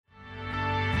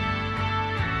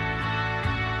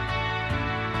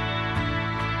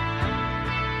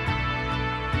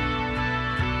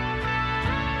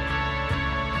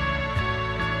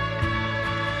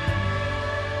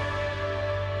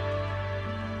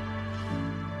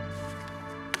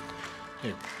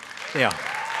Hey, yeah.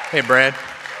 Hey, Brad,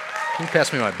 can you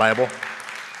pass me my Bible?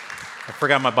 I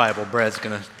forgot my Bible. Brad's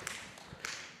going to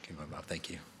give my Bible. Thank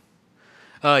you.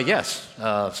 Yes.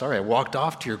 Sorry, I walked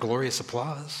off to your glorious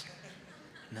applause.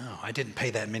 No, I didn't pay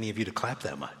that many of you to clap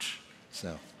that much.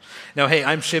 So, no, hey,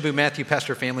 I'm Shibu Matthew,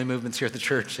 pastor of Family Movements here at the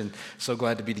church, and so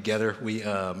glad to be together. We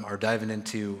are diving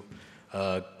into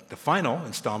the final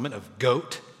installment of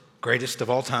GOAT, Greatest of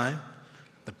All Time,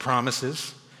 the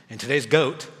Promises. And today's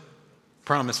GOAT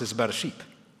promise is about a sheep.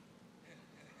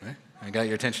 Right? I got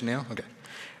your attention now?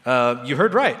 Okay. You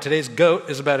heard right. Today's GOAT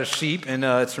is about a sheep, and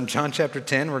it's from John chapter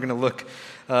 10. We're going to look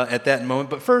at that in a moment.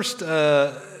 But first,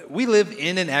 we live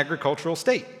in an agricultural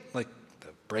state, like the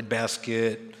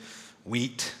breadbasket,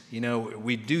 wheat,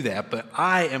 we do that. But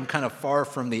I am kind of far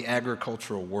from the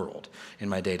agricultural world in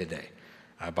my day-to-day.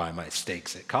 I buy my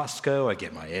steaks at Costco. I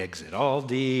get my eggs at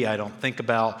Aldi. I don't think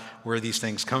about where these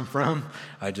things come from.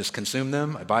 I just consume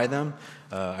them. I buy them.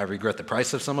 I regret the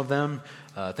price of some of them,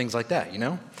 things like that,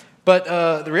 But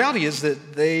the reality is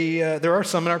that there are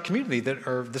some in our community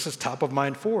that this is top of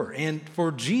mind for. And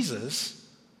for Jesus,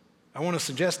 I want to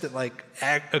suggest that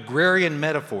agrarian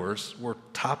metaphors were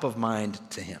top of mind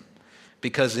to him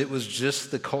because it was just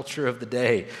the culture of the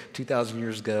day. 2,000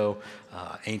 years ago,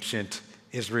 ancient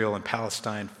Israel and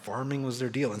Palestine, farming was their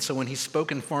deal. And so when he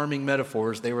spoke in farming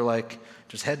metaphors, they were like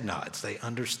just head nods. They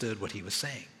understood what he was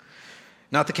saying.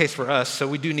 Not the case for us, so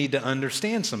we do need to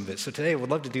understand some of it. So today I would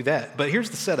love to do that. But here's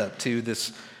the setup to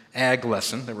this ag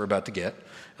lesson that we're about to get.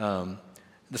 The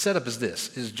setup is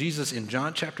this, is Jesus in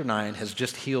John chapter 9 has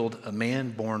just healed a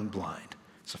man born blind.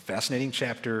 It's a fascinating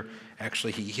chapter.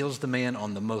 Actually, he heals the man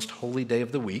on the most holy day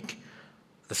of the week,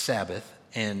 the Sabbath,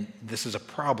 and this is a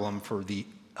problem for the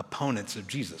opponents of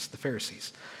Jesus, the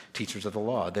Pharisees, teachers of the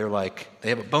law. They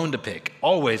have a bone to pick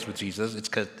always with Jesus.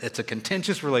 It's a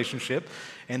contentious relationship,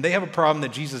 and they have a problem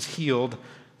that Jesus healed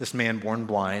this man born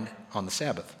blind on the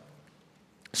Sabbath.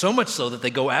 So much so that they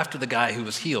go after the guy who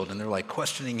was healed, and they're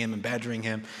questioning him and badgering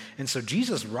him. And so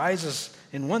Jesus rises,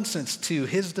 in one sense, to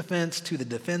his defense, to the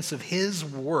defense of his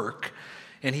work,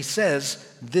 and he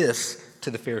says this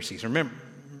to the Pharisees. Remember,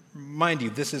 mind you,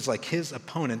 this is like his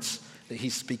opponents that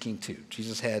he's speaking to.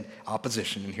 Jesus had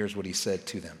opposition, and here's what he said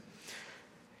to them.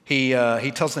 He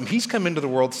tells them he's come into the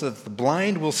world so that the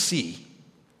blind will see.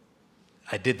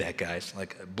 I did that, guys.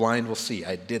 Blind will see.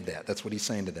 I did that. That's what he's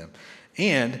saying to them.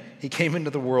 And he came into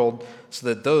the world so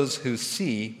that those who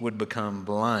see would become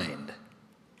blind.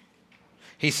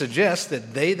 He suggests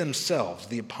that they themselves,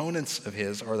 the opponents of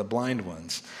his, are the blind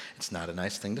ones. It's not a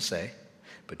nice thing to say,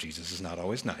 but Jesus is not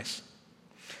always nice.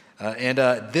 And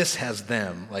this has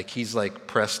them, he's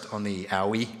pressed on the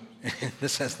owie.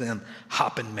 This has them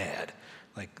hopping mad.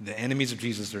 The enemies of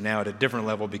Jesus are now at a different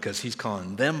level because he's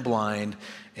calling them blind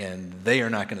and they are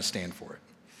not going to stand for it.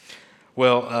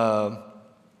 Well,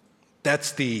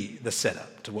 that's the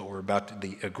setup to what we're about to,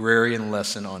 the agrarian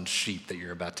lesson on sheep that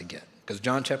you're about to get. Because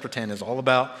John chapter 10 is all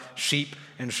about sheep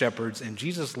and shepherds, and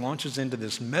Jesus launches into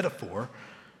this metaphor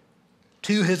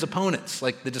to his opponents.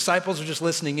 The disciples are just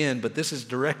listening in, but this is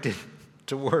directed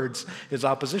towards his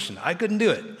opposition. I couldn't do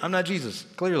it. I'm not Jesus,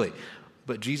 clearly.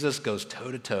 But Jesus goes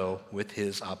toe-to-toe with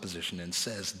his opposition and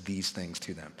says these things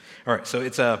to them. All right, so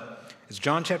it's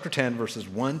John chapter 10, verses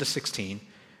 1 to 16.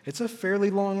 It's a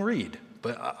fairly long read,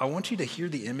 but I want you to hear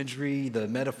the imagery, the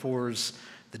metaphors,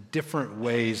 the different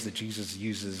ways that Jesus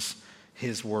uses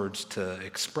his words to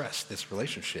express this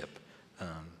relationship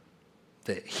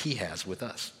that he has with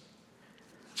us.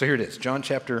 So here it is, John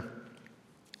chapter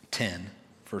 10,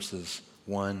 verses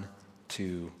 1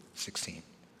 to 16.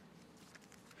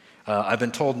 I've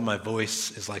been told my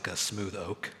voice is like a smooth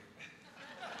oak.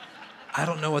 I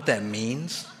don't know what that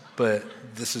means, but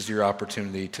this is your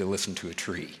opportunity to listen to a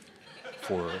tree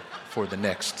for the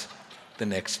next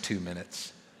 2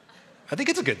 minutes. I think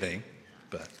it's a good thing,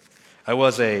 but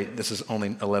this is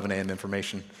only 11 a.m.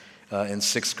 information. In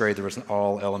sixth grade, there was an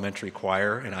all-elementary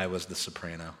choir, and I was the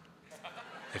soprano.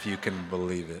 If you can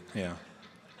believe it, yeah.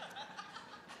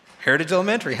 Heritage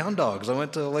Elementary, Hound Dogs. I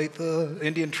went to Olathe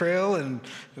Indian Trail, and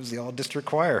it was the all-district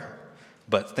choir.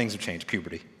 But things have changed,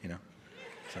 puberty,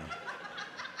 So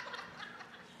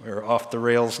we're off the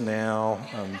rails now.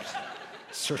 I'm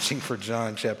searching for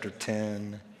John chapter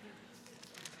 10.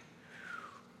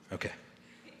 Okay.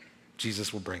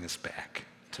 Jesus will bring us back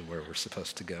to where we're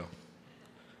supposed to go.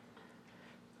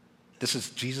 This is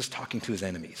Jesus talking to his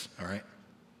enemies, all right?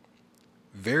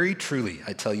 Very truly,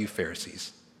 I tell you,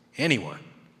 Pharisees, anyone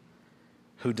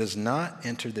who does not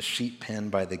enter the sheep pen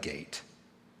by the gate,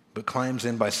 but climbs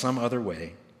in by some other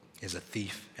way, is a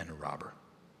thief and a robber.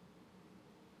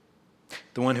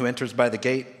 The one who enters by the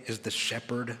gate is the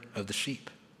shepherd of the sheep.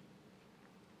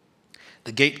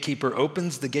 The gatekeeper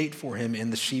opens the gate for him,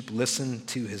 and the sheep listen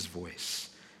to his voice.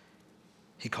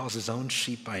 He calls his own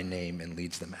sheep by name and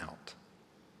leads them out.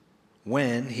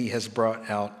 When he has brought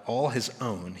out all his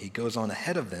own, he goes on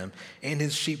ahead of them, and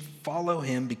his sheep follow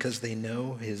him because they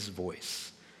know his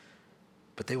voice.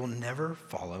 But they will never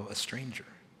follow a stranger.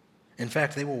 In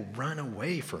fact, they will run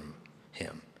away from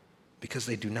him because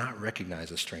they do not recognize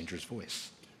a stranger's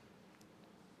voice.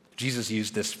 Jesus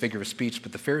used this figure of speech,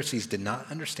 but the Pharisees did not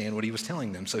understand what he was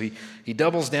telling them. So he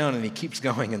doubles down and he keeps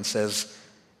going and says,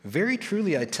 "Very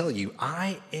truly I tell you,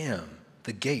 I am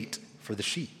the gate for the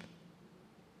sheep.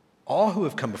 All who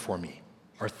have come before me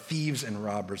are thieves and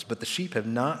robbers, but the sheep have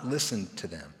not listened to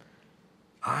them.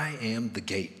 I am the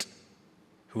gate.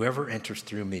 Whoever enters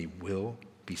through me will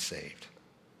be saved.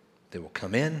 They will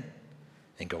come in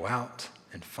and go out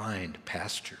and find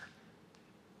pasture.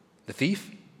 The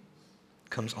thief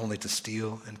comes only to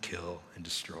steal and kill and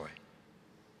destroy.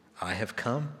 I have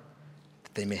come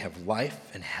that they may have life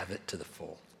and have it to the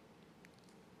full.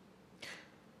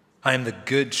 I am the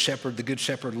good shepherd. The good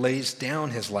shepherd lays down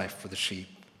his life for the sheep.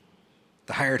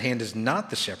 The hired hand is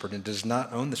not the shepherd and does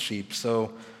not own the sheep.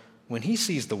 So when he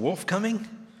sees the wolf coming,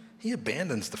 he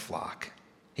abandons the flock.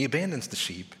 He abandons the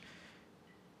sheep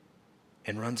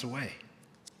and runs away.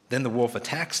 Then the wolf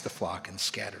attacks the flock and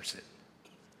scatters it.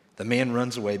 The man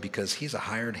runs away because he's a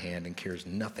hired hand and cares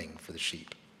nothing for the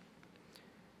sheep."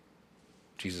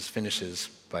 Jesus finishes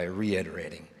by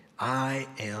reiterating, "I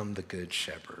am the good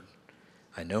shepherd.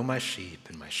 I know my sheep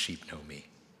and my sheep know me.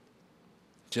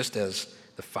 Just as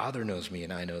the Father knows me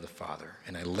and I know the Father,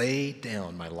 and I lay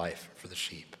down my life for the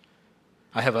sheep.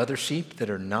 I have other sheep that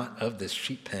are not of this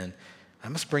sheep pen. I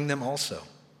must bring them also.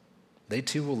 They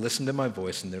too will listen to my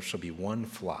voice, and there shall be one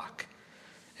flock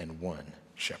and one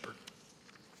shepherd."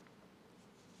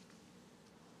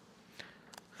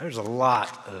 There's a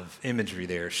lot of imagery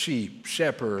there. Sheep,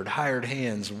 shepherd, hired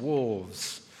hands,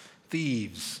 wolves,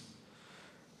 thieves.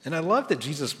 And I love that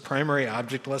Jesus' primary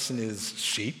object lesson is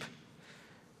sheep.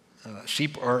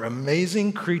 Sheep are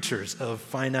amazing creatures of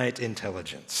finite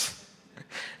intelligence,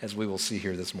 as we will see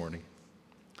here this morning.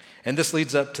 And this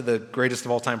leads up to the greatest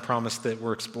of all time promise that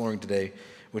we're exploring today,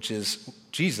 which is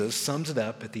Jesus sums it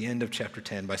up at the end of chapter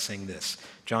 10 by saying this,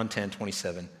 John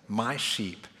 10:27, "My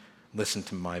sheep listen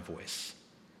to my voice.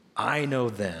 I know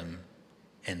them,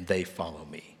 and they follow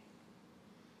me."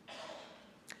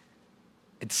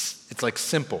 It's like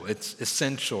simple. It's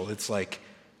essential. It's like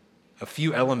a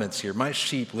few elements here. My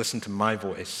sheep listen to my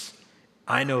voice.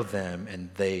 I know them,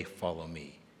 and they follow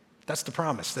me. That's the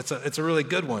promise. It's a really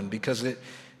good one because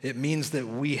it means that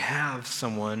we have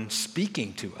someone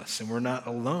speaking to us, and we're not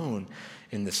alone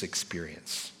in this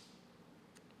experience.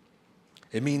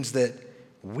 It means that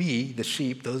we, the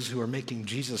sheep, those who are making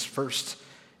Jesus first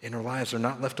in our lives, are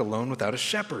not left alone without a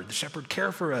shepherd. The shepherd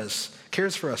cares for us,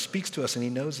 speaks to us, and he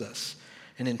knows us.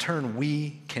 And in turn,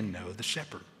 we can know the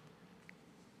shepherd.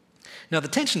 Now, the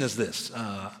tension is this.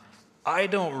 I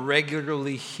don't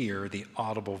regularly hear the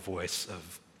audible voice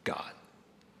of God.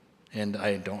 And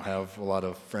I don't have a lot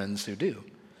of friends who do.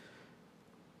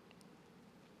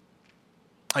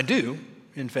 I do,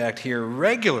 in fact, hear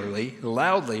regularly,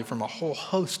 loudly, from a whole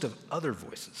host of other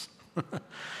voices.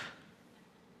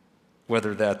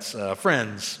 Whether that's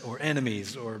friends or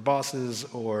enemies or bosses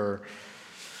or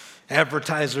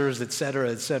advertisers, et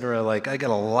cetera, like I got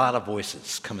a lot of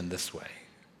voices coming this way.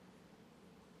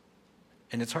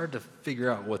 And it's hard to figure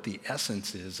out what the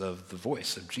essence is of the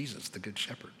voice of Jesus, the Good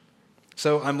Shepherd.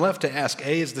 So I'm left to ask,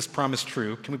 A, is this promise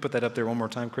true? Can we put that up there one more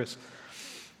time, Chris?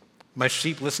 My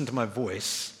sheep listen to my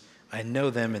voice. I know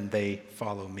them and they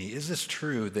follow me. Is this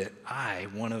true that I,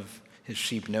 one of his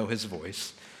sheep, know his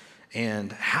voice?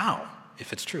 And how,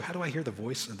 if it's true, how do I hear the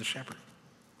voice of the shepherd?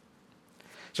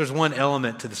 So there's one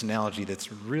element to this analogy that's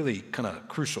really kind of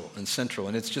crucial and central,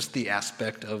 and it's just the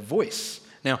aspect of voice.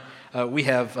 Now, we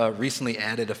have recently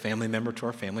added a family member to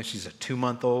our family. She's a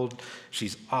 2-month-old.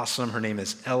 She's awesome. Her name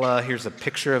is Ella. Here's a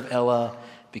picture of Ella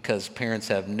because parents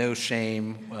have no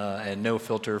shame and no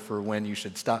filter for when you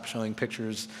should stop showing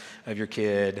pictures of your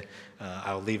kid.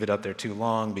 I'll leave it up there too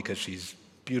long because she's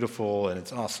beautiful and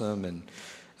it's awesome, and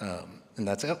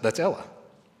that's Ella.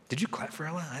 Did you clap for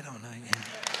Ella? I don't know.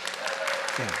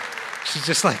 Yeah. She's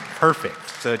just like perfect.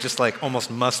 So it just like almost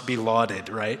must be lauded,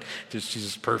 right? She's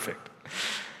just perfect.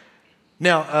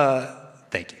 Now,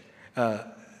 thank you.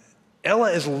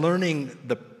 Ella is learning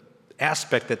the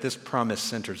aspect that this promise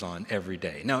centers on every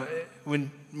day. Now,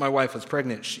 when my wife was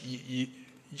pregnant,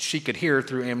 she could hear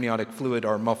through amniotic fluid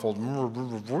our muffled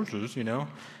voices,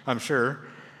 I'm sure.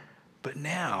 But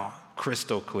now,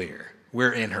 crystal clear.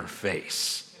 We're in her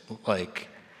face. Like,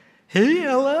 hey,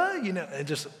 Ella, and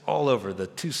just all over. The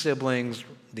two siblings,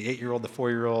 the 8-year-old, the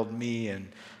 4-year-old, me and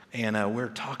Anna, we're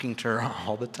talking to her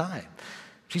all the time.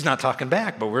 She's not talking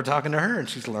back, but we're talking to her, and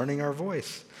she's learning our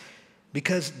voice.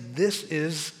 Because this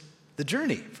is the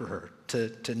journey for her,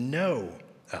 to know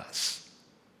us.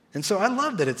 And so I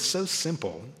love that it's so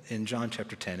simple in John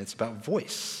chapter 10. It's about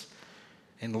voice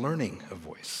and learning a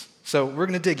voice. So we're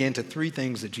going to dig into 3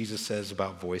 things that Jesus says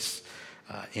about voice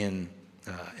in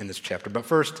this chapter. But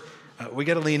first, we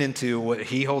got to lean into what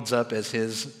he holds up as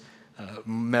his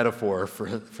metaphor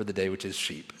for the day, which is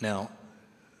sheep. Now,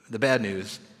 the bad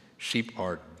news, sheep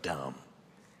are dumb.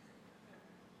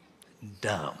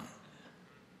 Dumb.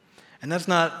 And that's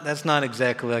not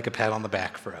exactly like a pat on the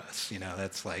back for us.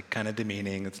 That's like kind of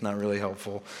demeaning. It's not really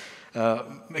helpful.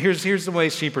 Here's the way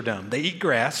sheep are dumb. They eat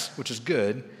grass, which is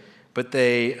good, but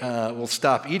they will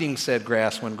stop eating said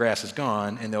grass when grass is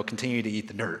gone, and they'll continue to eat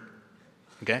the dirt.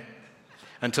 Okay?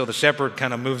 Until the shepherd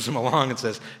kind of moves them along and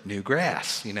says, new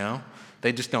grass,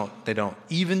 They just don't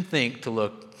even think to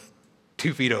look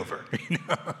 2 feet over,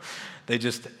 They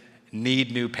just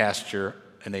need new pasture,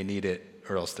 and they need it,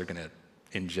 or else they're going to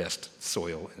ingest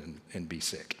soil and be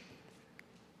sick.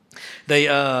 They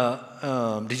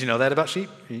did you know that about sheep?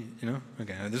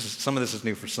 Okay. Some of this is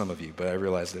new for some of you, but I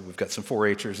realize that we've got some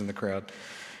 4-H'ers in the crowd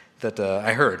that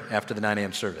I heard after the 9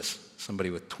 a.m. service. Somebody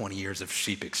with 20 years of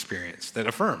sheep experience that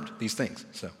affirmed these things.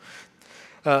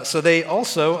 So they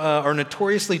also are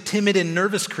notoriously timid and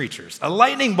nervous creatures. A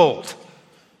lightning bolt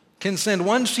can send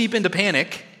one sheep into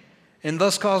panic and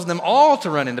thus cause them all to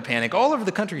run into panic all over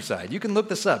the countryside. You can look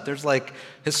this up. There's like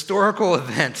historical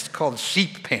events called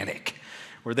sheep panic,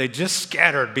 where they just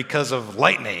scattered because of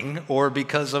lightning or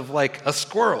because of like a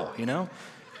squirrel,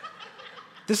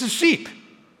 This is sheep,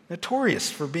 notorious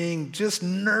for being just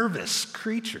nervous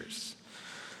creatures.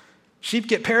 Sheep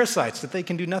get parasites that they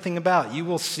can do nothing about. You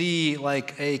will see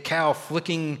like a cow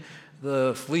flicking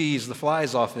the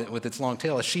flies off it with its long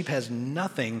tail. A sheep has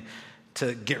nothing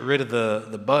to get rid of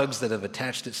the bugs that have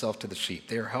attached itself to the sheep.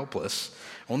 They are helpless.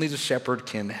 Only the shepherd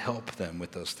can help them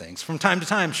with those things. From time to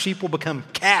time, sheep will become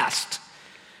cast.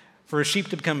 For a sheep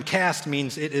to become cast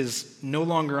means it is no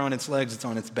longer on its legs, it's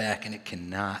on its back, and it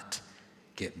cannot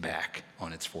get back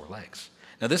on its 4 legs.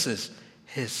 Now, this is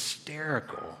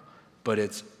hysterical, but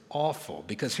it's awful,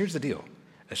 because here's the deal.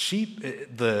 A sheep,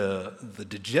 the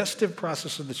digestive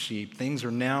process of the sheep, things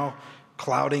are now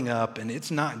clouding up, and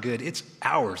it's not good. It's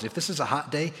hours. If this is a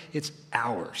hot day, it's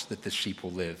hours that the sheep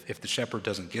will live if the shepherd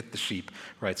doesn't get the sheep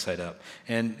right side up.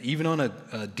 And even on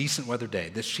a decent weather day,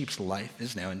 this sheep's life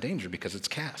is now in danger because it's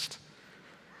cast.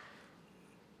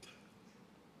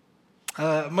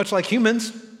 Much like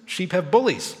humans, sheep have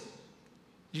bullies.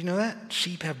 Did you know that?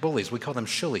 Sheep have bullies. We call them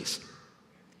shullies.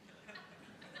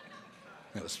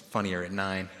 That was funnier at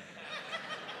 9.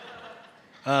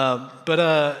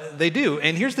 But they do.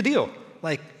 And here's the deal.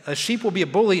 Like, a sheep will be a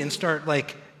bully and start,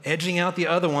 like, edging out the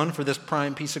other one for this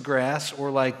prime piece of grass,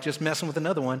 or, like, just messing with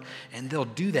another one. And they'll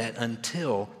do that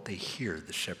until they hear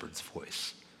the shepherd's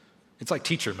voice. It's like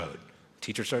teacher mode.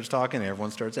 Teacher starts talking and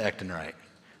everyone starts acting right.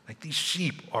 Like, these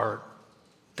sheep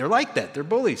they're like that. They're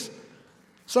bullies.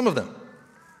 Some of them.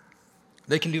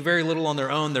 They can do very little on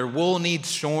their own. Their wool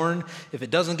needs shorn. If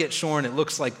it doesn't get shorn, it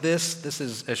looks like this. This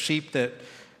is a sheep that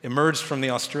emerged from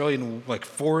the Australian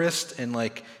forest and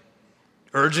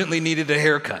urgently needed a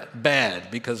haircut,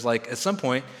 bad, because at some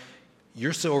point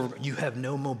you have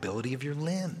no mobility of your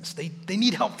limbs. They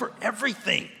need help for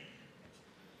everything.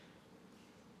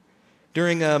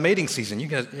 During mating season, you're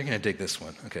going to dig this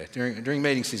one. Okay, during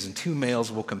mating season, 2 males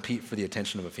will compete for the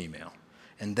attention of a female,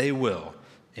 and they will,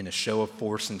 in a show of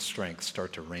force and strength,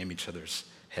 start to ram each other's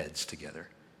heads together,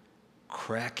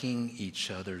 cracking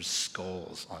each other's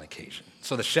skulls on occasion.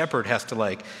 So the shepherd has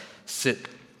to sit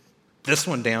this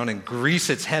one down and grease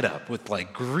its head up with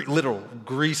literal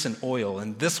grease and oil,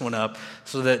 and this one up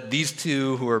so that these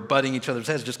two who are butting each other's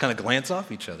heads just kind of glance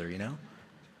off each other,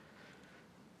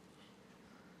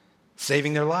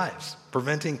 Saving their lives,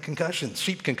 preventing concussions,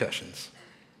 sheep concussions.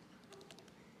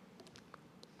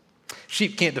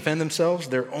 Sheep can't defend themselves.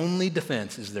 Their only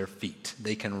defense is their feet.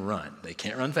 They can run. They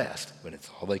can't run fast, but it's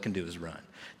all they can do is run.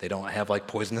 They don't have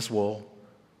poisonous wool.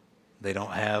 They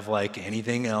don't have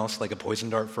anything else, like a poison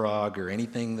dart frog or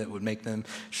anything that would make them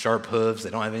sharp hooves.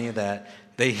 They don't have any of that.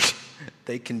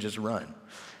 They can just run.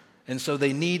 And so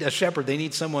they need a shepherd. They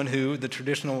need someone who, the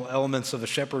traditional elements of a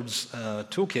shepherd's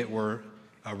toolkit were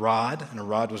a rod, and a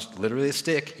rod was literally a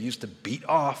stick used to beat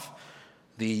off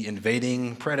the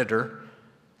invading predator,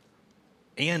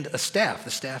 and a staff.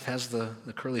 The staff has the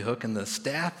curly hook, and the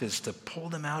staff is to pull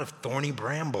them out of thorny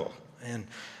bramble and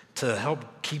to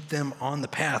help keep them on the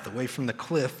path, away from the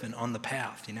cliff and on the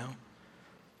path,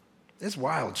 It's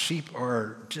wild. Sheep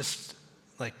are just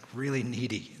like really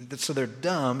needy. So they're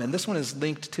dumb, and this one is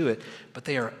linked to it, but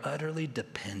they are utterly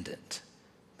dependent.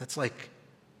 That's like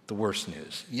the worst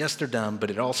news. Yes, they're dumb, but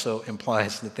it also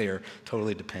implies that they are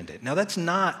totally dependent. Now, that's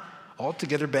not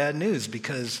altogether bad news,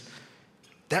 because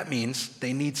that means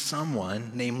they need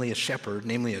someone, namely a shepherd,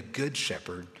 namely a good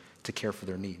shepherd, to care for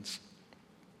their needs.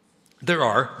 There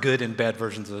are good and bad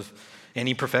versions of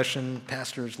any profession,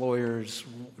 pastors, lawyers,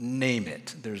 name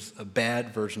it. There's a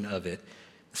bad version of it.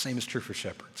 The same is true for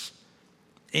shepherds.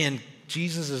 And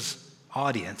Jesus'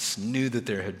 audience knew that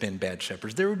there had been bad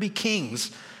shepherds. There would be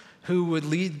kings who would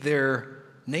lead their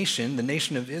nation, the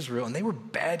nation of Israel, and they were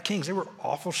bad kings. They were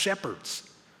awful shepherds.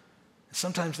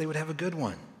 Sometimes they would have a good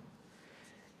one.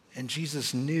 And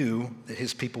Jesus knew that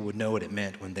his people would know what it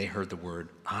meant when they heard the word,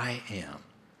 I am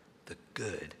the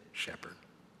good shepherd.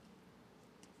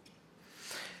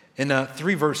 In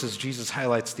 3 verses, Jesus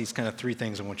highlights these kind of 3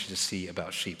 things I want you to see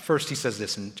about sheep. First, he says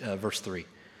this in verse 3.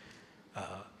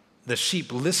 The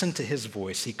sheep listen to his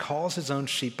voice. He calls his own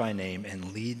sheep by name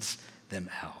and leads them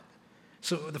out.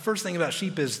 So the first thing about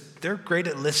sheep is they're great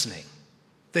at listening.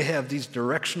 They have these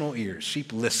directional ears.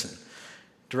 Sheep listen.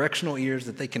 Directional ears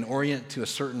that they can orient to a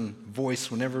certain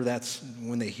voice when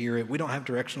they hear it. We don't have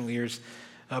directional ears,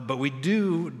 but we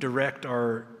do direct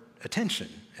our attention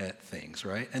at things,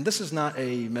 right? And this is not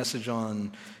a message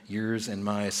on yours and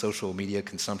my social media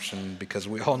consumption, because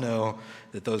we all know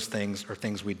that those things are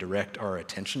things we direct our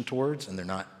attention towards, and they're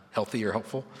not healthy or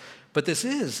helpful. But this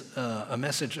is a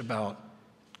message about,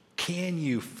 can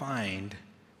you find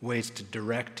ways to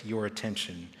direct your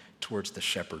attention towards the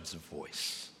shepherd's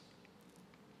voice?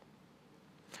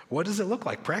 What does it look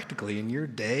like practically in your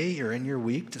day or in your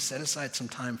week to set aside some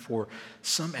time for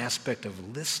some aspect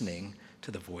of listening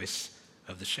to the voice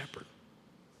of the shepherd,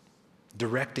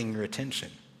 directing your attention?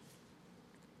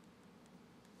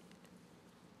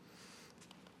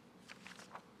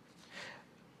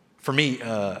 For me,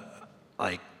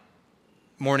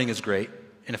 morning is great,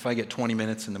 and if I get 20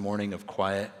 minutes in the morning of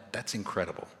quiet, that's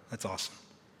incredible. That's awesome.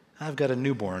 I've got a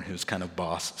newborn who's kind of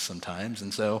boss sometimes,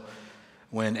 and so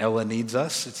when Ella needs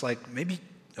us, it's like maybe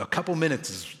a couple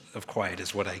minutes of quiet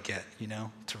is what I get,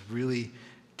 to really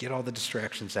get all the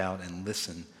distractions out and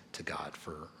listen to God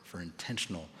for an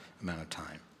intentional amount of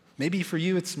time. Maybe for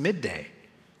you it's midday,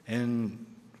 and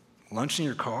lunch in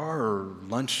your car or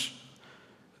lunch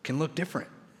can look different.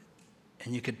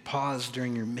 And you could pause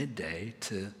during your midday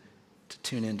to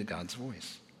tune into God's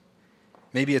voice.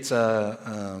 Maybe it's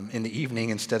in the evening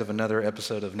instead of another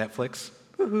episode of Netflix.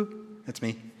 Woo-hoo, that's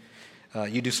me.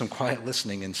 You do some quiet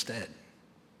listening instead.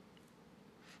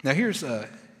 Now here's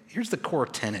the core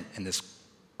tenet in this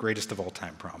greatest of all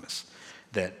time promise,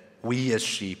 that we as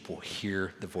sheep will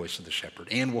hear the voice of the shepherd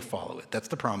and will follow it. That's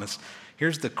the promise.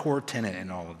 Here's the core tenet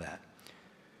in all of that.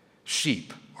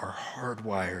 Sheep are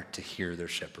hardwired to hear their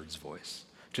shepherd's voice.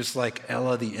 Just like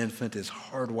Ella the infant is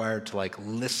hardwired to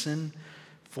listen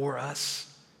for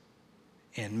us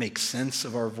and make sense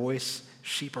of our voice,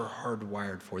 sheep are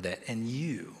hardwired for that. And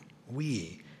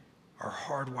we are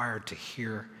hardwired to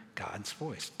hear God's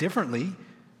voice. Differently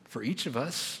for each of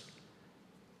us,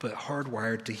 but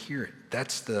hardwired to hear it.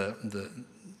 That's the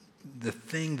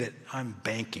thing that I'm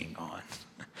banking on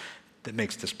that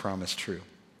makes this promise true.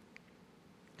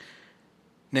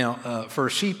 Now, for a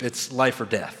sheep, it's life or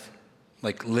death.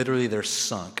 Literally they're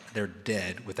sunk, they're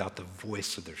dead without the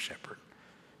voice of their shepherd.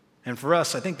 And for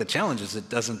us, I think the challenge is it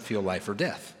doesn't feel life or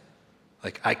death.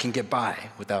 I can get by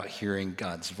without hearing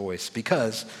God's voice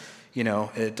because,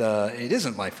 it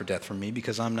isn't life or death for me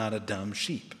because I'm not a dumb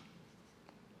sheep.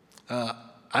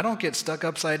 I don't get stuck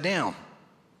upside down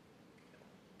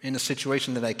in a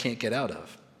situation that I can't get out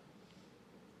of.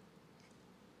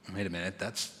 Wait a minute,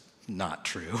 that's not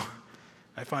true.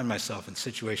 I find myself in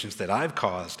situations that I've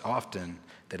caused often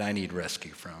that I need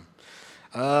rescue from.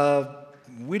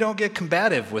 We don't get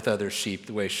combative with other sheep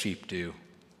the way sheep do.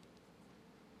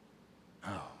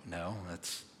 Oh, no,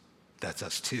 that's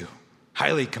us too.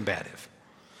 Highly combative.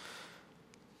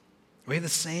 We have the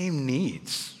same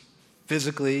needs.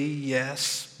 Physically,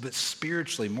 yes, but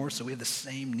spiritually more so. We have the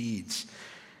same needs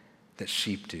that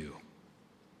sheep do.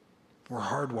 We're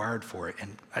hardwired for it,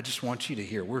 and I just want you to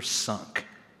hear, we're sunk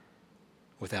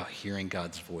without hearing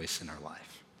God's voice in our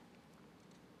life.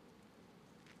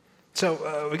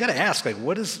 So we got to ask,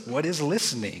 what is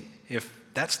listening? If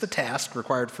that's the task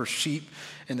required for sheep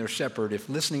and their shepherd, if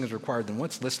listening is required, then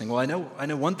what's listening? Well, I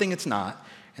know one thing it's not,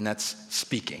 and that's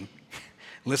speaking.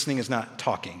 Listening is not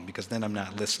talking, because then I'm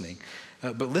not listening.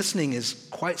 But listening is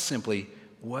quite simply,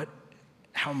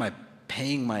 how am I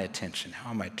paying my attention? How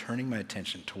am I turning my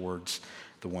attention towards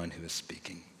the one who is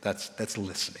speaking? That's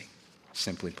listening,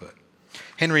 simply put.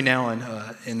 Henry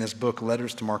Nouwen, in this book,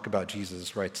 Letters to Mark About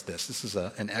Jesus, writes this. This is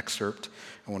an excerpt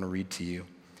I want to read to you.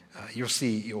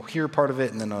 You'll hear part of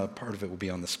it, and then a part of it will be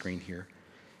on the screen here.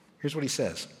 Here's what he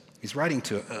says. He's writing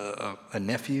to a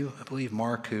nephew, I believe,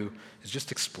 Mark, who is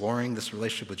just exploring this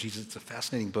relationship with Jesus. It's a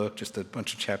fascinating book, just a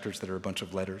bunch of chapters that are a bunch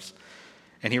of letters.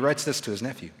 And he writes this to his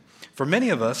nephew. For many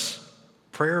of us,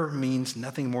 prayer means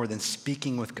nothing more than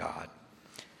speaking with God.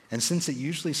 And since it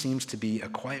usually seems to be a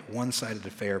quite one-sided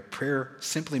affair, prayer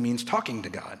simply means talking to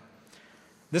God.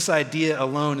 This idea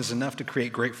alone is enough to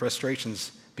create great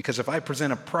frustrations, because if I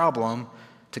present a problem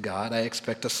to God, I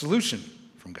expect a solution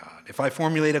from God. If I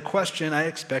formulate a question, I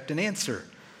expect an answer.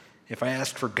 If I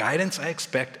ask for guidance, I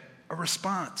expect a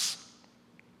response.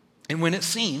 And when it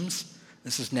seems,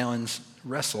 this is Nouwen's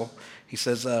wrestle, he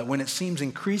says, when it seems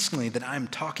increasingly that I'm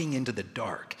talking into the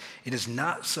dark, it is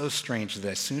not so strange that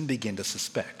I soon begin to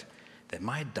suspect that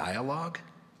my dialogue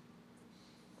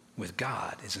with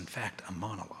God is in fact a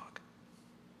monologue.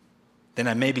 Then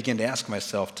I may begin to ask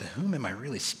myself, to whom am I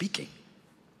really speaking?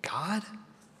 God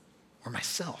or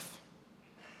myself?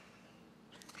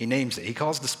 He names it. He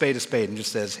calls the spade a spade and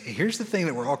just says, hey, here's the thing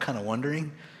that we're all kind of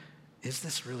wondering. Is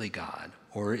this really God?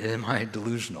 Or am I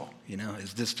delusional?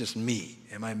 Is this just me?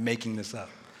 Am I making this up?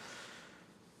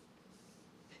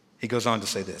 He goes on to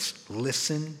say this,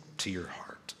 listen to your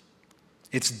heart.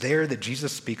 It's there that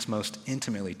Jesus speaks most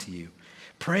intimately to you.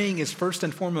 Praying is first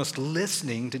and foremost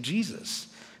listening to Jesus,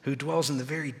 who dwells in the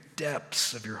very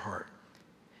depths of your heart.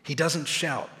 He doesn't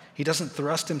shout. He doesn't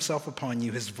thrust himself upon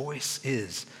you. His voice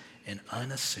is an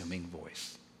unassuming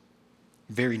voice,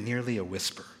 very nearly a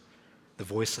whisper, the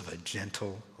voice of a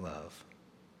gentle love.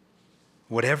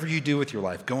 Whatever you do with your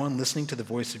life, go on listening to the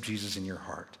voice of Jesus in your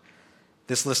heart.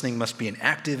 This listening must be an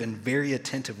active and very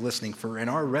attentive listening, for in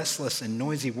our restless and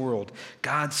noisy world,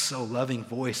 God's so loving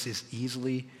voice is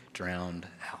easily drowned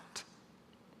out.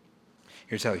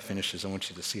 Here's how he finishes. I want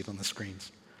you to see it on the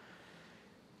screens.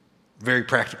 Very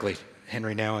practically,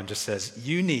 Henry Nouwen just says,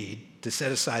 you need to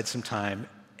set aside some time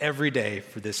every day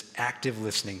for this active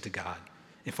listening to God,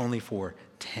 if only for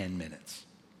 10 minutes.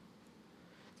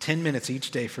 10 minutes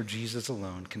each day for Jesus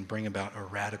alone can bring about a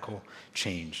radical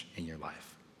change in your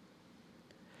life.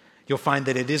 You'll find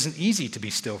that it isn't easy to be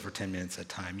still for 10 minutes at a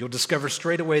time. You'll discover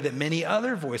straight away that many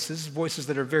other voices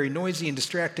that are very noisy and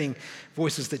distracting,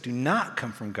 voices that do not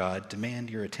come from God, demand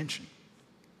your attention.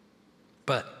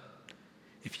 But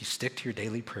if you stick to your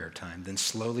daily prayer time, then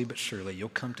slowly but surely you'll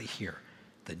come to hear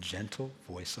the gentle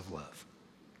voice of love,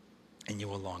 and you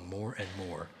will long more and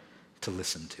more to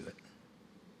listen to it.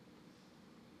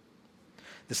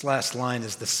 This last line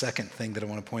is the second thing that I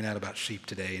want to point out about sheep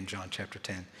today in John chapter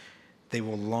 10. They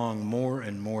will long more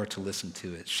and more to listen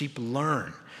to it. Sheep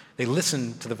learn. They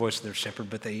listen to the voice of their shepherd,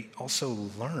 but they also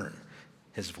learn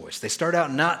his voice. They start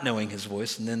out not knowing his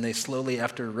voice, and then they slowly,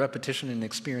 after repetition and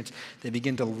experience, they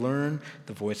begin to learn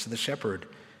the voice of the shepherd.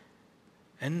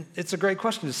 And it's a great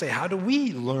question to say, how do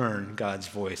we learn God's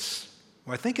voice?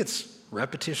 Well, I think it's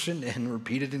repetition and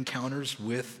repeated encounters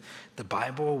with the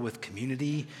Bible, with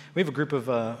community. We have a group of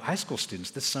high school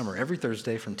students this summer. Every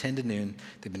Thursday from 10 to noon,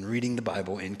 they've been reading the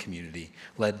Bible in community,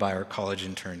 led by our college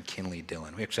intern, Kinley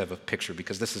Dillon. We actually have a picture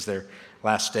because this is their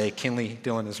last day. Kinley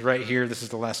Dillon is right here. This is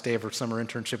the last day of her summer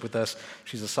internship with us.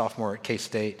 She's a sophomore at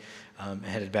K-State,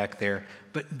 headed back there.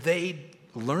 But they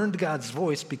learned God's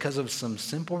voice because of some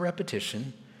simple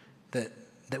repetition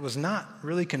that was not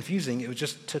really confusing. It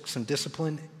just took some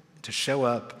discipline to show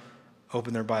up,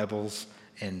 open their Bibles,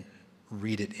 and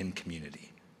read it in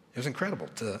community. It was incredible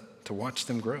to watch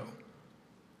them grow.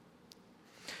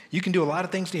 You can do a lot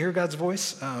of things to hear God's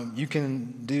voice. You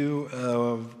can do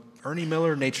Ernie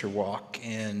Miller nature walk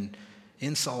and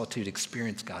in solitude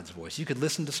experience God's voice. You could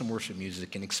listen to some worship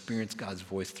music and experience God's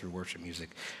voice through worship music.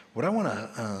 What I want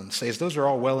to say is those are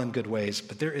all well and good ways,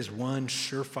 but there is one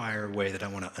surefire way that I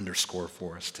want to underscore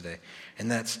for us today,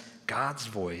 and that's God's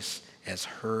voice as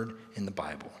heard in the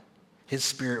Bible. His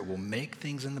Spirit will make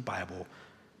things in the Bible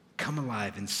come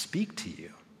alive and speak to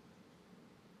you.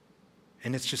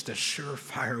 And it's just a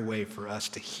surefire way for us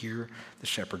to hear the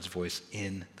shepherd's voice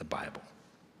in the Bible.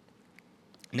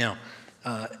 Now,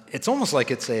 it's almost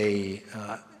like it's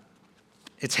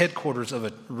headquarters of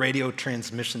a radio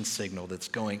transmission signal that's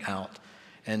going out.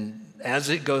 And as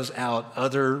it goes out,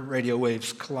 other radio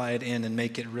waves collide in and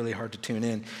make it really hard to tune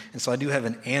in. And so I do have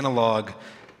an analog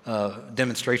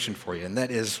demonstration for you, and that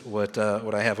is what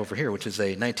I have over here, which is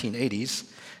a 1980s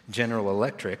General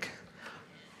Electric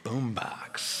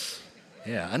boombox.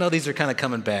 Yeah, I know these are kind of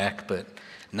coming back, but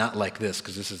not like this,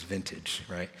 because this is vintage,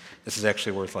 right? This is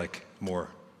actually worth like more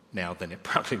now than it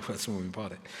probably was when we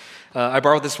bought it. I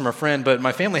borrowed this from a friend, but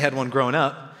my family had one growing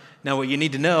up. Now, what you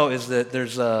need to know is that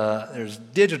there's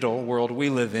digital world we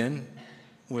live in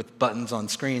with buttons on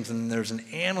screens, and there's an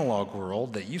analog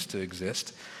world that used to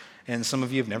exist. And some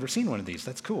of you have never seen one of these.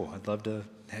 That's cool. I'd love to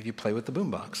have you play with the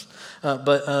boombox.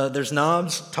 But there's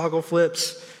knobs, toggle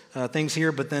flips, things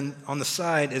here, but then on the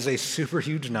side is a super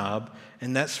huge knob,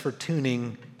 and that's for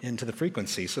tuning into the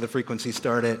frequency. So the frequencies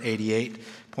start at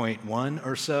 88.1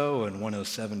 or so and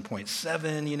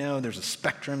 107.7, there's a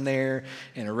spectrum there,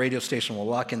 and a radio station will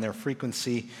lock in their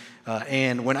frequency.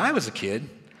 And when I was a kid,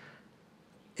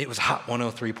 it was Hot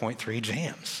 103.3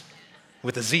 Jams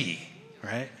with a Z,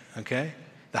 right? Okay?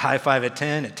 The high five at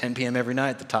 10 p.m. every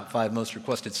night, the top 5 most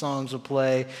requested songs would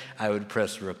play. I would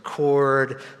press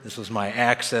record. This was my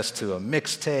access to a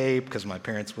mixtape because my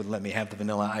parents wouldn't let me have the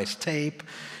Vanilla Ice tape,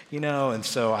 and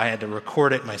so I had to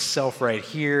record it myself right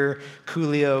here.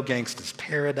 Coolio, Gangsta's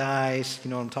Paradise, you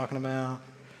know what I'm talking about?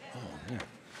 Oh, yeah.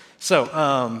 So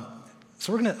I'm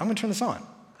gonna turn this on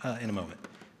in a moment.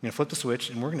 I'm gonna flip the switch,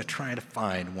 and we're gonna try to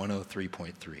find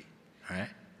 103.3, all right?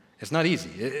 It's not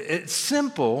easy. It's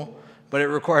simple, but it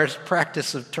requires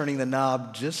practice of turning the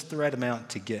knob just the right amount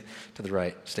to get to the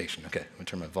right station. Okay, I'm going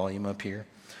to turn my volume up here.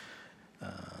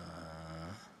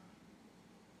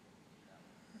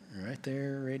 Right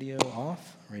there, radio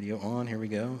off, radio on, here we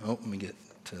go. Oh, let me get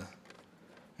to, I'm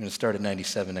going to start at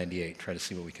 97, 98, try to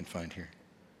see what we can find here.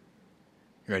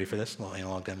 You ready for this little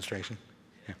analog demonstration?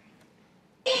 Yeah.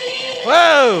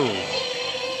 Whoa!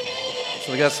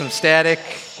 So we got some static.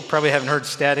 You probably haven't heard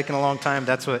static in a long time.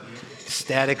 That's what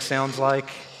static sounds like.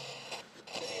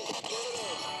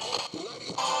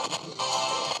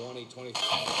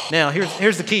 Now,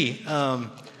 here's the key.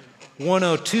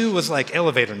 102 was like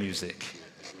elevator music.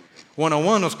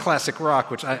 101 was classic rock,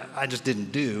 which I just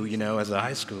didn't do, as a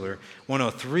high schooler.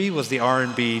 103 was the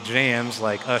R&B jams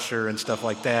like Usher and stuff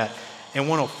like that. And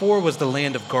 104 was the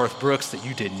land of Garth Brooks that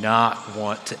you did not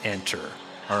want to enter,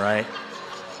 all right?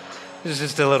 This is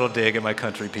just a little dig at my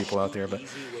country people out there. But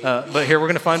here, we're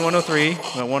going to find 103,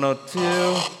 102.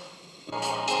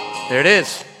 There it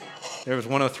is. There was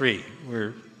 103.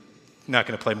 We're not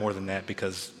going to play more than that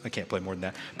because I can't play more than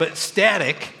that. But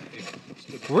static,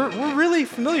 we're really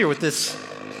familiar with this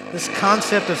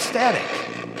concept of static.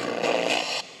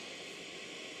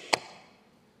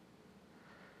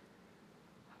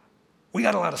 We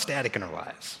got a lot of static in our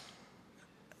lives.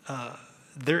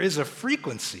 There is a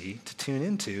frequency to tune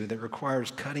into that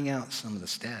requires cutting out some of the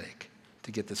static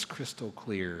to get this crystal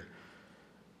clear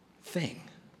thing,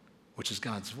 which is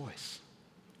God's voice.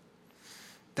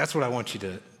 That's what I want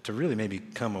you to really maybe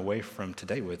come away from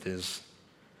today with is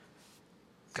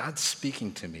God's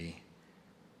speaking to me,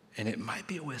 and it might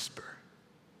be a whisper,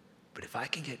 but if I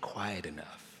can get quiet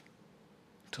enough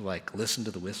to listen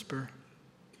to the whisper,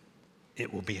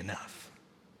 it will be enough.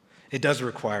 It does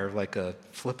require a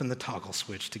flipping the toggle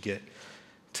switch to get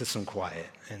to some quiet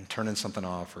and turning something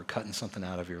off or cutting something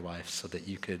out of your life so that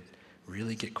you could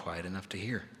really get quiet enough to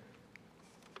hear.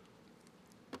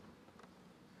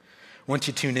 Once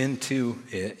you tune into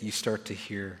it, you start to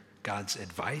hear God's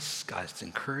advice, God's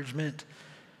encouragement.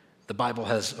 The Bible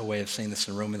has a way of saying this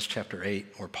in Romans chapter 8,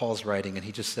 where Paul's writing, and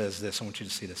he just says this. I want you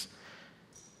to see this.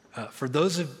 For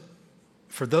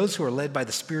those who are led by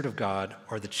the Spirit of God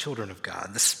are the children of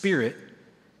God. The Spirit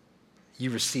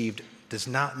you received does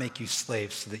not make you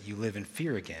slaves so that you live in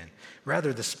fear again.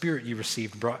 Rather, the Spirit you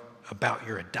received brought about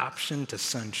your adoption to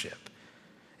sonship.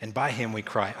 And by him we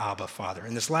cry, Abba, Father.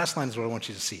 And this last line is what I want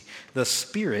you to see. The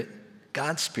Spirit,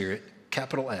 God's Spirit,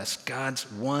 capital S, God's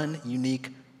one unique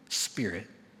Spirit,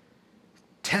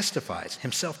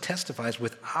 himself testifies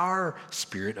with our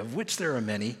spirit, of which there are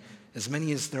many as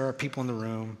there are people in the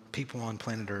room, people on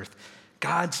planet Earth.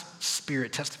 God's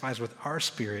Spirit testifies with our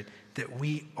spirit that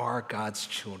we are God's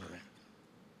children.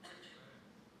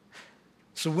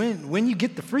 So when you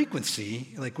get the frequency,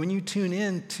 when you tune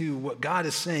in to what God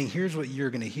is saying, here's what you're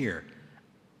going to hear.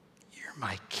 You're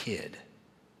my kid.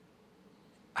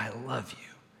 I love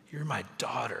you. You're my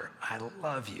daughter. I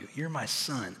love you. You're my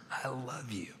son. I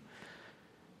love you.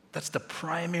 That's the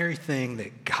primary thing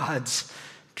that God's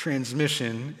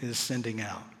transmission is sending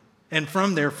out. And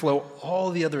from there flow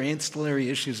all the other ancillary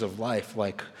issues of life,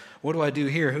 like what do I do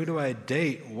here? Who do I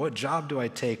date? What job do I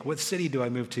take? What city do I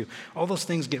move to? All those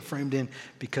things get framed in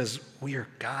because we are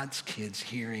God's kids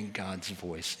hearing God's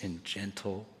voice in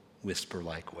gentle,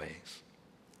 whisper-like ways.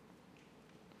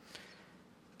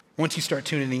 Once you start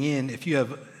tuning in, if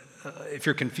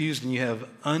you're confused and you have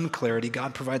unclarity,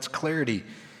 God provides clarity.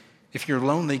 If you're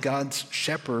lonely, God's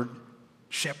shepherd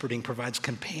Shepherding provides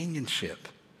companionship.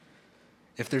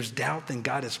 If there's doubt, then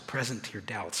God is present to your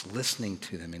doubts, listening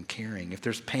to them and caring. If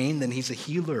there's pain, then he's a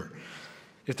healer.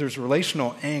 If there's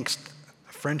relational angst,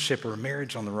 a friendship or a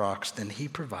marriage on the rocks, then he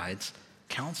provides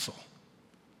counsel.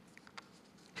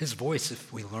 His voice,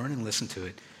 if we learn and listen to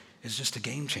it, is just a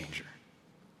game changer.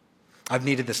 I've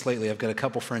needed this lately. I've got a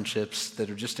couple friendships that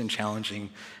are just in challenging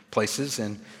places,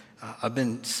 and I've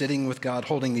been sitting with God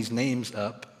holding these names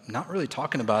up, not really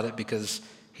talking about it because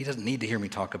he doesn't need to hear me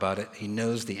talk about it. He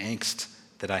knows the angst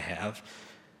that I have.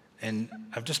 And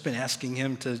I've just been asking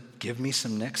him to give me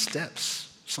some next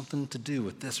steps, something to do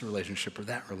with this relationship or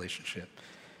that relationship.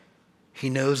 He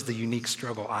knows the unique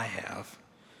struggle I have,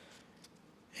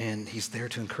 and he's there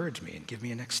to encourage me and give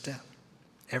me a next step,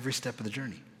 every step of the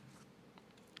journey.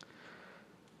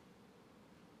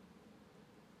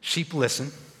 Sheep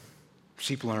listen,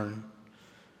 sheep learn,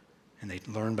 and they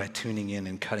learn by tuning in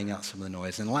and cutting out some of the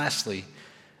noise. And lastly,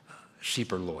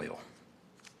 sheep are loyal.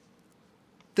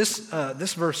 This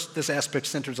verse, this aspect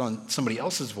centers on somebody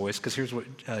else's voice, because here's what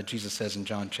Jesus says in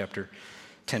John chapter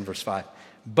 10, verse 5.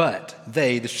 But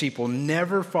they, the sheep, will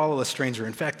never follow a stranger.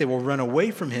 In fact, they will run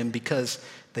away from him because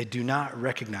they do not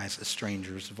recognize a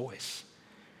stranger's voice.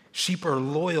 Sheep are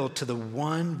loyal to the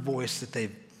one voice that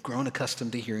they've grown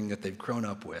accustomed to hearing, that they've grown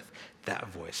up with, that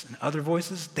voice. And other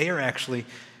voices, they are actually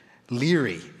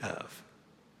leery of.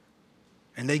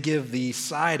 And they give the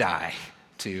side eye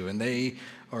to, and they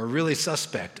are really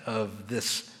suspect of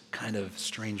this kind of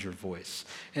stranger voice.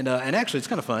 And actually, it's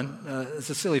kind of fun. It's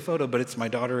a silly photo, but it's my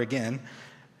daughter again,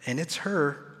 and it's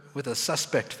her with a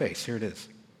suspect face. Here it is.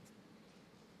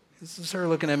 This is her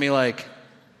looking at me like,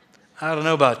 I don't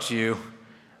know about you.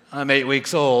 I'm 8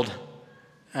 weeks old.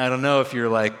 I don't know if you're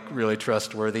like really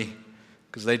trustworthy,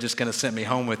 because they just kind of sent me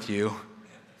home with you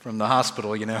from the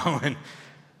hospital, you know, and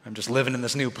I'm just living in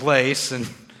this new place. And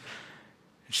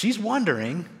she's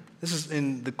wondering, this is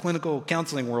in the clinical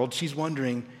counseling world, she's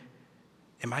wondering,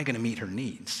 am I going to meet her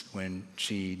needs when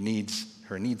she needs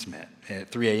her needs met? At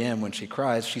 3 a.m. when she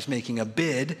cries, she's making a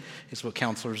bid, is what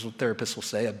counselors or therapists will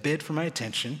say, a bid for my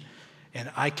attention,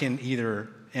 and I can either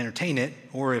entertain it,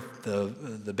 or if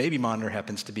the baby monitor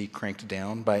happens to be cranked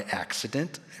down by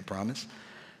accident, I promise,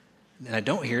 and I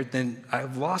don't hear it, then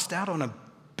I've lost out on a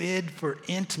bid for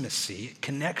intimacy,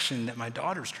 connection that my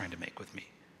daughter's trying to make with me.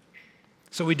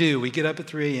 So we get up at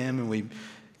 3 a.m. and we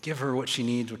give her what she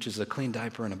needs, which is a clean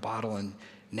diaper and a bottle, and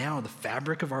now the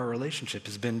fabric of our relationship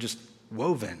has been just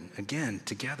woven again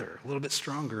together, a little bit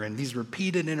stronger, and these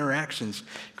repeated interactions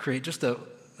create just a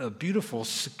beautiful,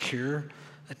 secure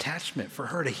attachment for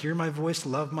her to hear my voice,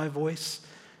 love my voice,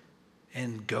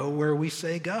 and go where we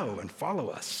say go and follow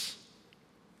us.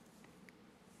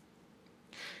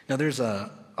 Now, there's a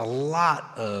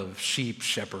lot of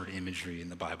sheep-shepherd imagery in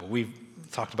the Bible. We've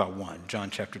talked about one, John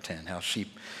chapter 10, how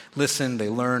sheep listen, they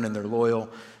learn, and they're loyal.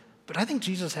 But I think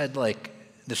Jesus had like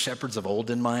the shepherds of old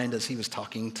in mind as he was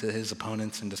talking to his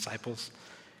opponents and disciples.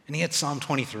 And he had Psalm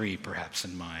 23 perhaps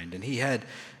in mind. And he had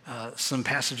some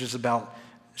passages about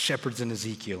shepherds in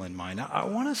Ezekiel in mind. I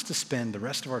want us to spend the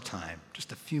rest of our time,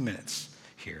 just a few minutes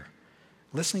here,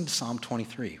 listening to Psalm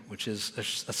 23, which is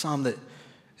a psalm that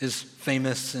is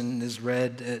famous and is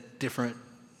read at different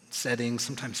settings,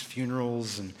 sometimes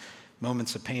funerals and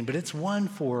moments of pain, but it's one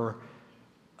for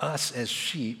us as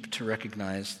sheep to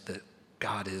recognize that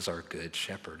God is our good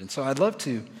shepherd. And so I'd love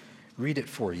to read it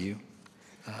for you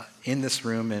in this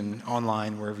room and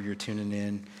online, wherever you're tuning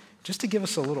in, just to give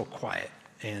us a little quiet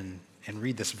and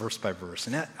read this verse by verse.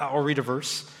 And I'll read a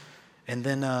verse and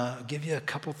then give you a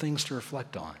couple things to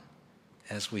reflect on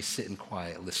as we sit in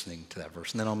quiet listening to that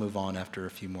verse. And then I'll move on after a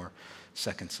few more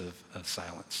seconds of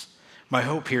silence. My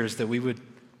hope here is that we would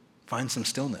find some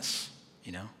stillness,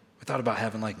 you know. We thought about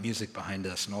having like music behind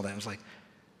us and all that. It was like,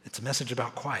 it's a message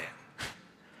about quiet.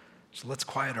 So let's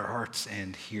quiet our hearts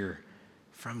and hear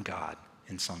from God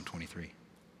in Psalm 23.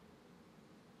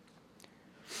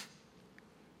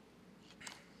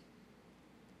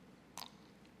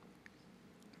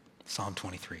 Psalm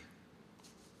 23.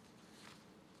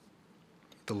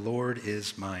 The Lord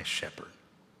is my shepherd.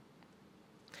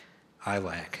 I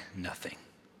lack nothing.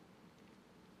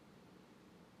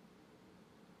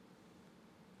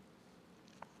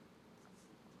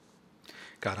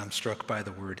 God, I'm struck by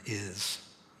the word is.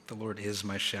 The Lord is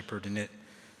my shepherd, and it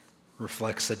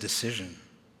reflects a decision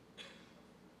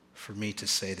for me to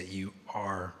say that you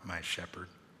are my shepherd.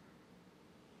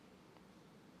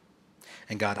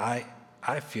 And God,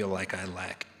 I feel like I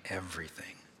lack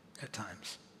everything at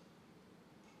times.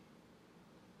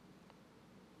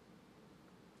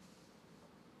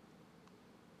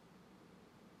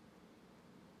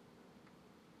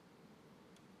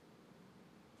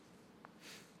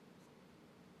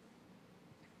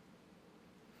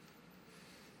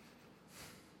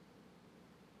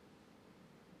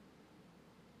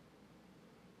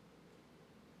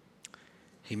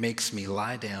 He makes me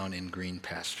lie down in green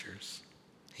pastures.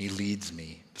 He leads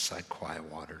me beside quiet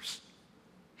waters.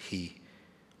 He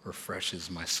refreshes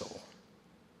my soul.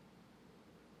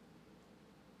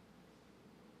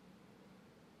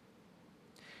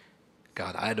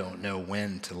 God, I don't know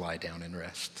when to lie down and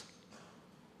rest.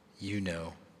 You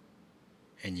know,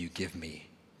 and you give me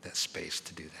that space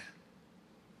to do that.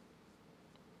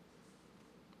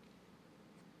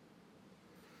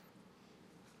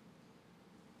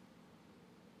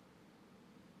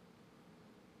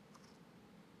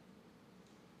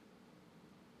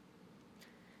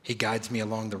 He guides me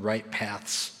along the right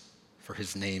paths for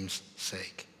his name's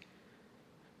sake.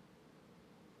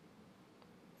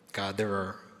 God, there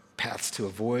are paths to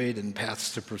avoid and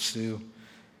paths to pursue.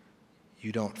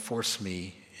 You don't force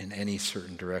me in any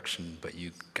certain direction, but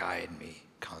you guide me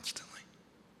constantly.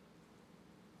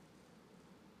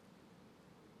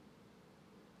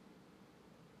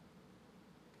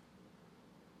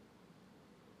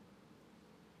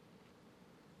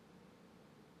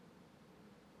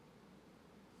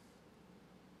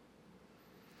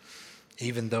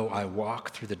 Even though I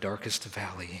walk through the darkest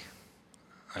valley,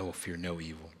 I will fear no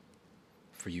evil,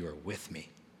 for you are with me.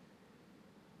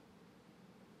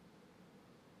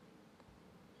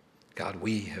 God,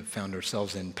 we have found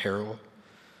ourselves in peril,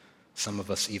 some of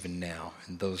us even now,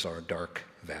 and those are dark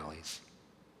valleys.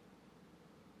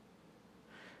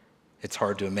 It's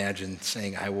hard to imagine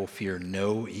saying, I will fear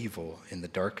no evil in the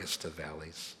darkest of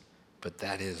valleys, but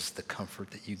that is the comfort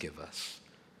that you give us,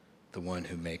 the one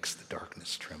who makes the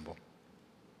darkness tremble.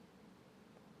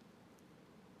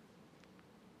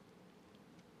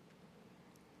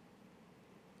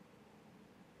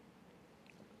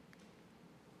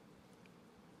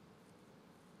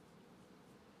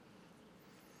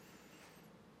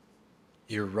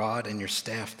 Your rod and your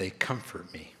staff, they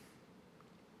comfort me.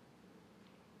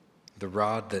 The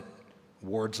rod that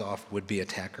wards off would-be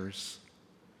attackers,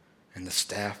 and the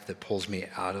staff that pulls me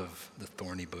out of the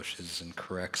thorny bushes and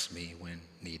corrects me when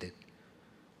needed.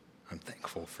 I'm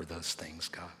thankful for those things,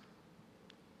 God.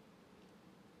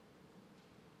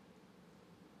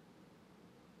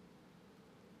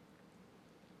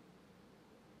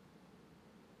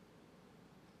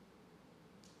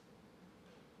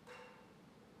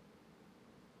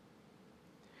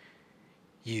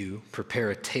 You prepare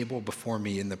a table before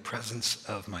me in the presence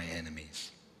of my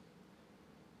enemies.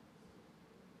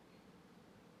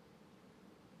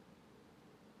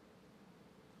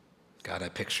 God, I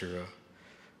picture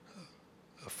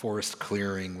a forest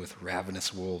clearing with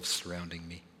ravenous wolves surrounding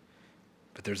me,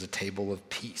 but there's a table of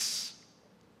peace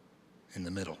in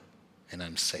the middle, and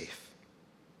I'm safe.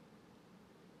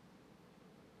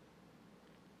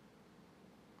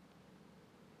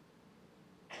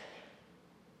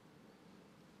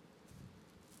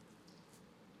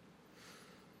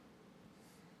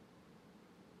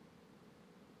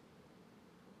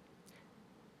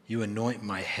 You anoint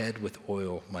my head with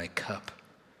oil, my cup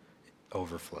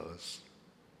overflows.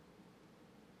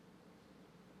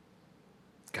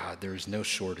 God, there is no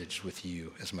shortage with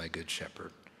you as my good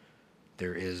shepherd.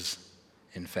 There is,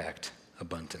 in fact,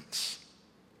 abundance.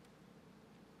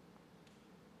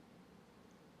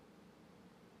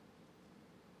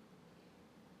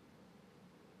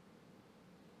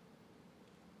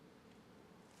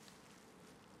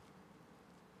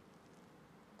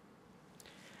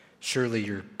 Surely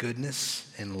your goodness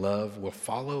and love will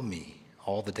follow me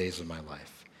all the days of my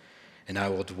life, and I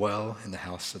will dwell in the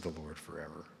house of the Lord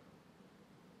forever.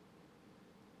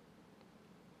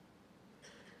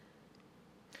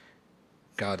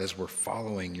 God, as we're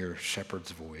following your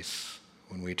shepherd's voice,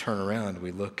 when we turn around,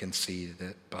 we look and see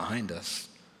that behind us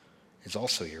is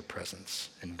also your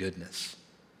presence and goodness.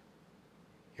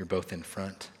 You're both in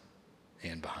front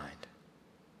and behind.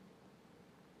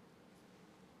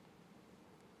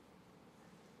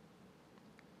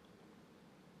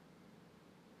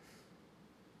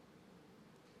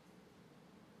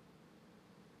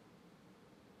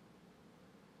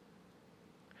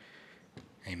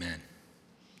 Amen.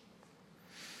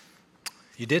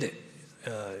 You did it.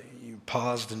 You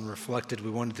paused and reflected. We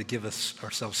wanted to give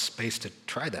ourselves space to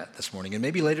try that this morning. And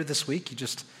maybe later this week, you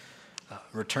just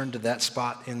return to that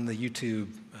spot in the YouTube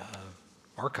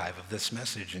archive of this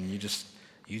message, and you just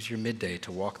use your midday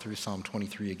to walk through Psalm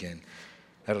 23 again.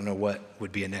 I don't know what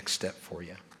would be a next step for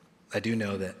you. I do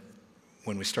know that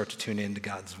when we start to tune into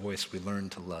God's voice, we learn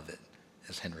to love it,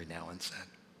 as Henry Nouwen said.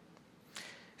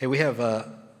 Hey, we have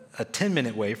a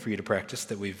 10-minute way for you to practice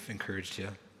that we've encouraged you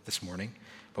this morning,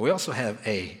 but we also have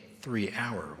a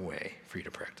 3-hour way for you to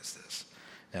practice this.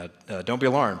 Now, don't be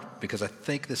alarmed, because I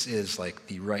think this is like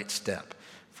the right step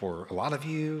for a lot of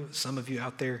you, some of you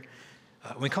out there.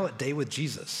 We call it Day with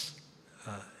Jesus.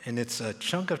 And it's a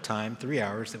chunk of time, 3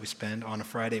 hours, that we spend on a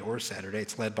Friday or a Saturday.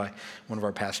 It's led by one of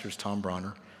our pastors, Tom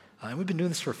Bronner. And we've been doing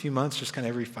this for a few months, just kind of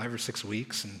every 5 or 6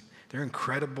 weeks. And they're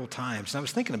incredible times. And I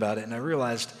was thinking about it, and I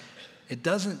realized it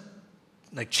doesn't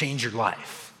change your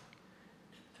life.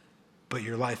 But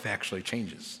your life actually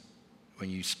changes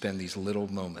when you spend these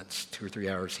little moments, 2 or 3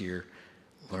 hours here,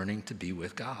 learning to be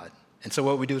with God. And so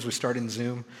what we do is we start in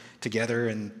Zoom together,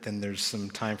 and then there's some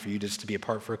time for you just to be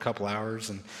apart for a couple hours,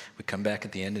 and we come back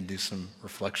at the end and do some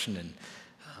reflection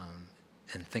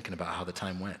and thinking about how the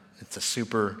time went. It's a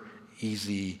super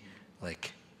easy,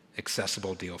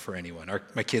 accessible deal for anyone.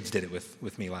 My kids did it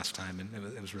with me last time,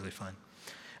 and it was really fun.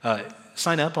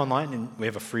 Sign up online, and we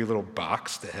have a free little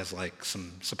box that has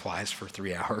some supplies for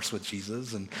 3 hours with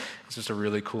Jesus, and it's just a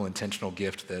really cool intentional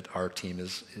gift that our team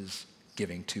is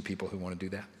giving to people who want to do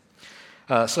that.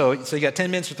 So you got 10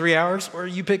 minutes or 3 hours, or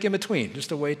you pick in between,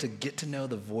 just a way to get to know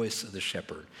the voice of the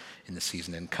shepherd in the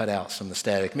season and cut out some of the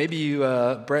static. Maybe you,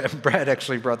 Brad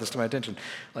actually brought this to my attention.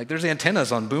 There's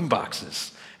antennas on boom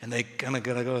boxes, and they kind of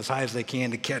gotta go as high as they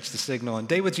can to catch the signal. And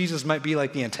Day with Jesus might be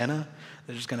like the antenna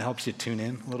that just kind of helps you tune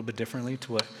in a little bit differently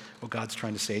to what God's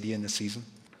trying to say to you in this season.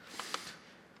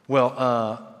 Well,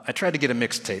 I tried to get a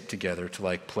mixtape together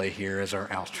to play here as our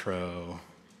outro.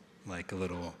 A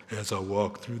little, as I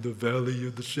walk through the valley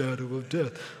of the shadow of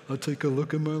death, I'll take a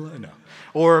look at my life. No.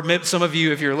 Or maybe some of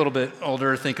you, if you're a little bit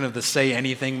older, thinking of the Say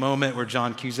Anything moment where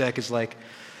John Cusack is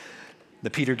the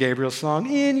Peter Gabriel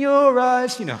song, In Your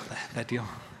Eyes, that deal.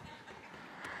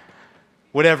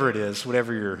 Whatever it is,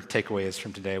 whatever your takeaway is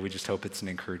from today, we just hope it's an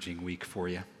encouraging week for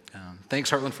you. Thanks,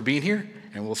 Heartland, for being here,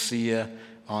 and we'll see you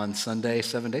on Sunday,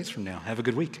 7 days from now. Have a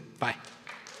good week. Bye.